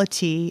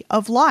quality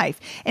of life.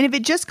 And if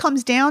it just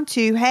comes down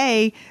to,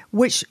 hey,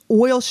 which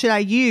oil should I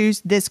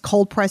use, this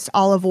cold pressed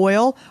olive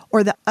oil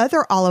or the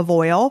other olive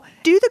oil,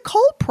 do the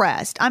cold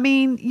pressed. I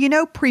mean,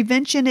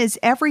 prevention is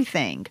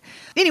everything.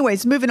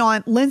 Anyways, moving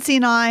on, Lindsay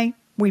and I,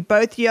 we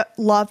both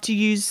love to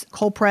use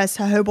cold pressed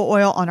jojoba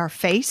oil on our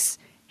face,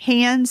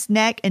 hands,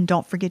 neck, and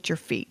don't forget your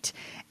feet.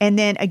 And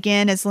then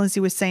again, as Lindsay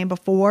was saying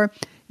before,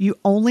 you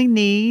only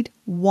need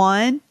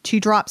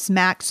 1-2 drops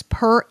max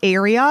per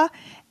area,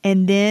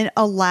 and then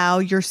allow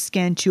your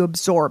skin to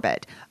absorb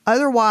it.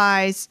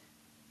 Otherwise,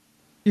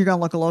 you're going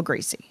to look a little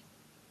greasy.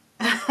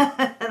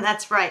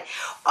 That's right.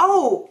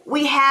 Oh,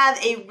 we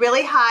have a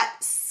really hot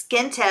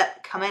skin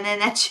tip coming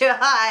in at you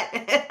hot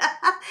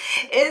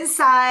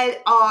inside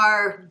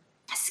our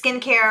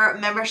skincare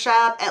membership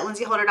at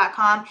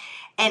lindsayholder.com.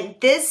 And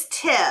this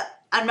tip,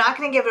 I'm not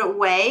going to give it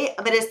away,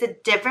 but it's the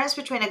difference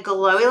between a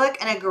glowy look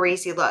and a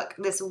greasy look.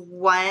 This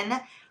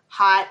one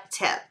hot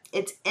tip.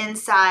 It's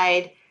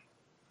inside.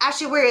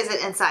 Actually, where is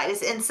it inside?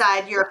 It's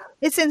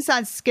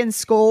inside Skin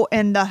School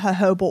and the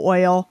jojoba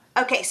oil.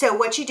 Okay, so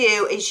what you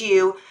do is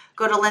you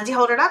go to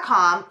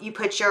lindsayholder.com. You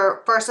put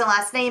your first and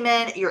last name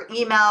in, your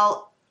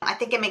email. I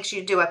think it makes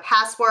you do a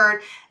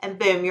password, and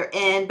boom, you're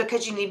in,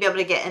 because you need to be able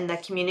to get in the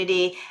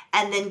community,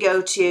 and then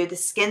go to the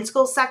Skin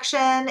School section,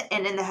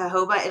 and in the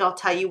jojoba, it'll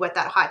tell you what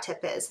that hot tip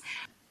is.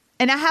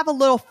 And I have a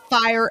little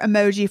fire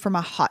emoji for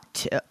my hot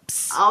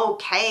tips.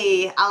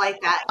 Okay, I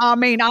like that. I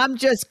mean, I'm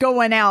just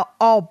going out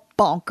all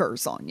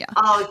bonkers on you.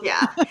 Oh,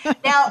 yeah.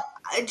 Now,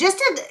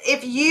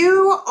 if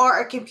you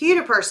are a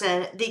computer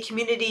person, the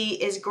community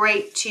is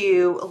great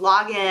to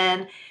log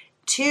in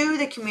to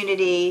the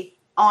community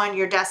on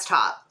your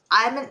desktop.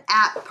 I'm an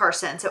app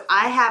person, so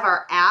I have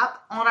our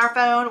app on our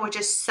phone, which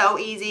is so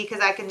easy because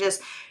I can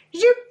just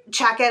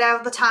check it out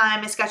all the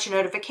time. It's got your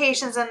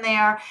notifications in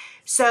there.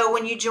 So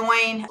when you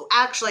join,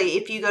 actually,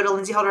 if you go to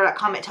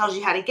lindsayholder.com, it tells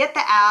you how to get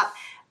the app.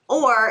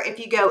 Or if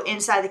you go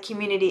inside the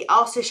community,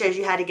 also shows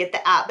you how to get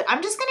the app. But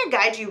I'm just going to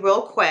guide you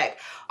real quick.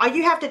 All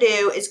you have to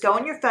do is go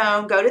on your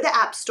phone, go to the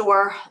App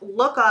Store,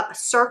 look up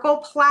Circle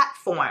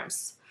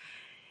Platforms.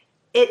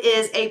 It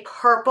is a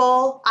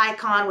purple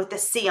icon with a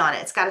C on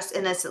it. It's got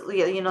in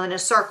a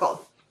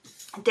circle.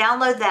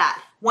 Download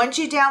that. Once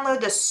you download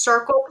the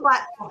Circle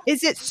platform.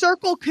 Is it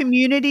Circle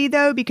Community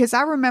though? Because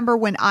I remember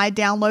when I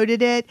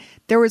downloaded it,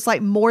 there was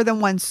like more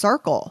than one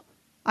circle.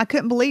 I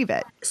couldn't believe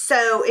it.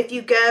 So if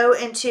you go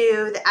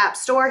into the App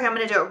Store, here I'm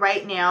going to do it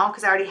right now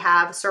because I already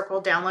have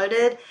Circle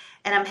downloaded,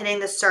 and I'm hitting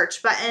the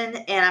search button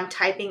and I'm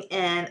typing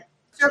in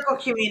Circle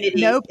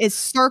Community. Nope, it's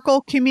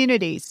Circle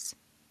Communities.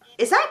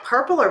 Is that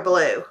purple or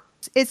blue?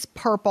 It's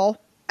purple.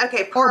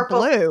 Okay,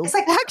 purple. Or blue. It's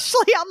like,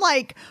 actually, I'm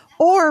like,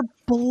 or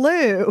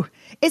blue.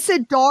 It's a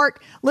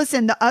dark,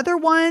 listen, the other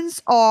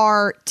ones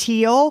are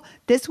teal.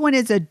 This one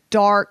is a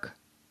dark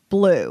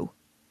blue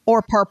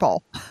or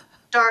purple.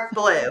 Dark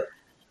blue.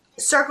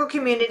 Circle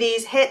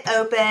Communities, hit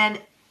open.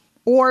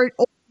 Or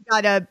you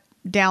gotta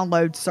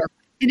download Circle,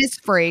 and it's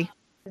free.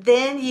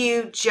 Then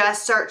you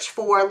just search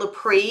for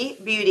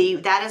Lepre Beauty.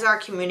 That is our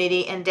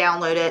community, and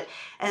download it.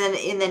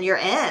 And then you're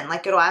in.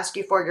 Like, it'll ask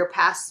you for your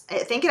I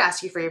think it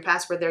asks you for your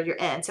password there. You're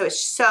in. So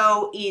it's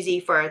so easy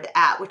for the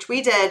app, which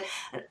we did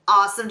an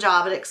awesome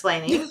job at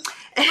explaining.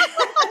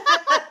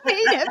 I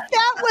mean, if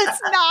that was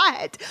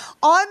not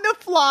on the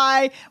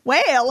fly,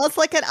 wait, let's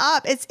look it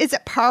up. Is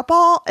it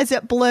purple? Is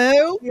it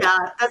blue? Yeah,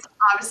 that's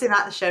obviously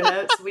not in the show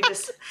notes.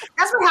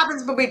 That's what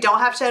happens when we don't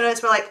have show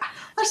notes. We're like,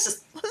 let's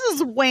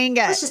just wing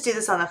it. Let's just do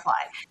this on the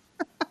fly.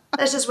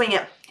 Let's just wing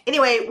it.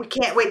 Anyway, we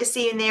can't wait to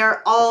see you in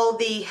there. All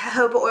the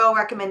jojoba oil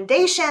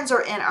recommendations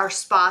are in our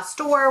spa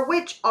store,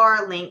 which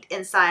are linked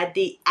inside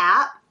the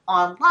app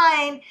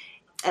online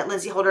at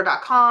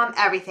lindsayholder.com,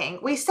 everything.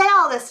 We say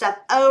all this stuff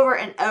over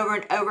and over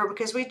and over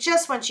because we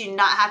just want you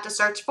not have to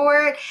search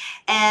for it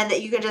and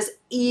that you can just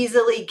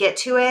easily get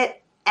to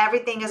it.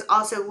 Everything is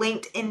also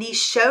linked in these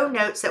show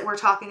notes that we're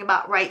talking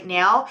about right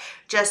now,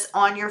 just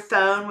on your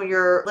phone when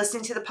you're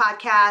listening to the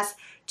podcast.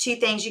 Two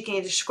things: you can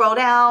either scroll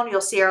down, you'll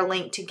see our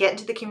link to get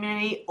into the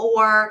community,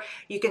 or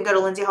you can go to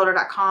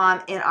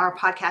lindsayholder.com and our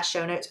podcast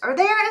show notes are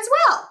there as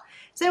well.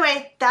 So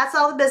anyway, that's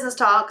all the business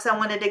talk. So I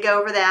wanted to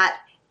go over that.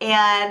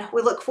 And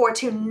we look forward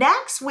to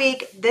next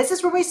week. This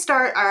is where we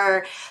start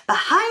our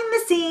behind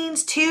the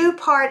scenes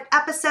 2-part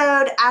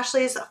episode.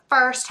 Ashley's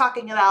first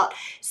talking about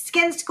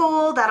skin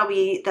school. That'll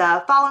be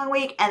the following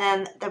week. And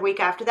then the week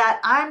after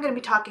that, I'm going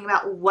to be talking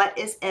about what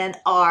is in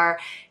our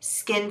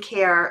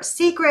skincare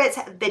secrets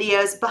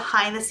videos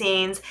behind the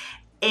scenes.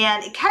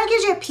 And it kind of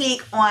gives you a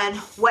peek on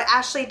what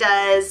Ashley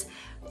does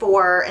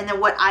and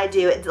then what I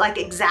do, like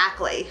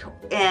exactly,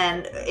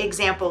 and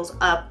examples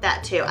of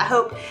that too. I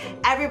hope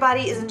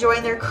everybody is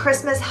enjoying their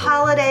Christmas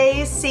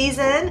holiday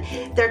season,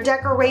 their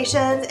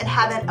decorations, and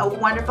having a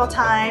wonderful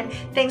time.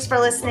 Thanks for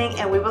listening,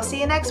 and we will see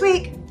you next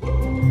week.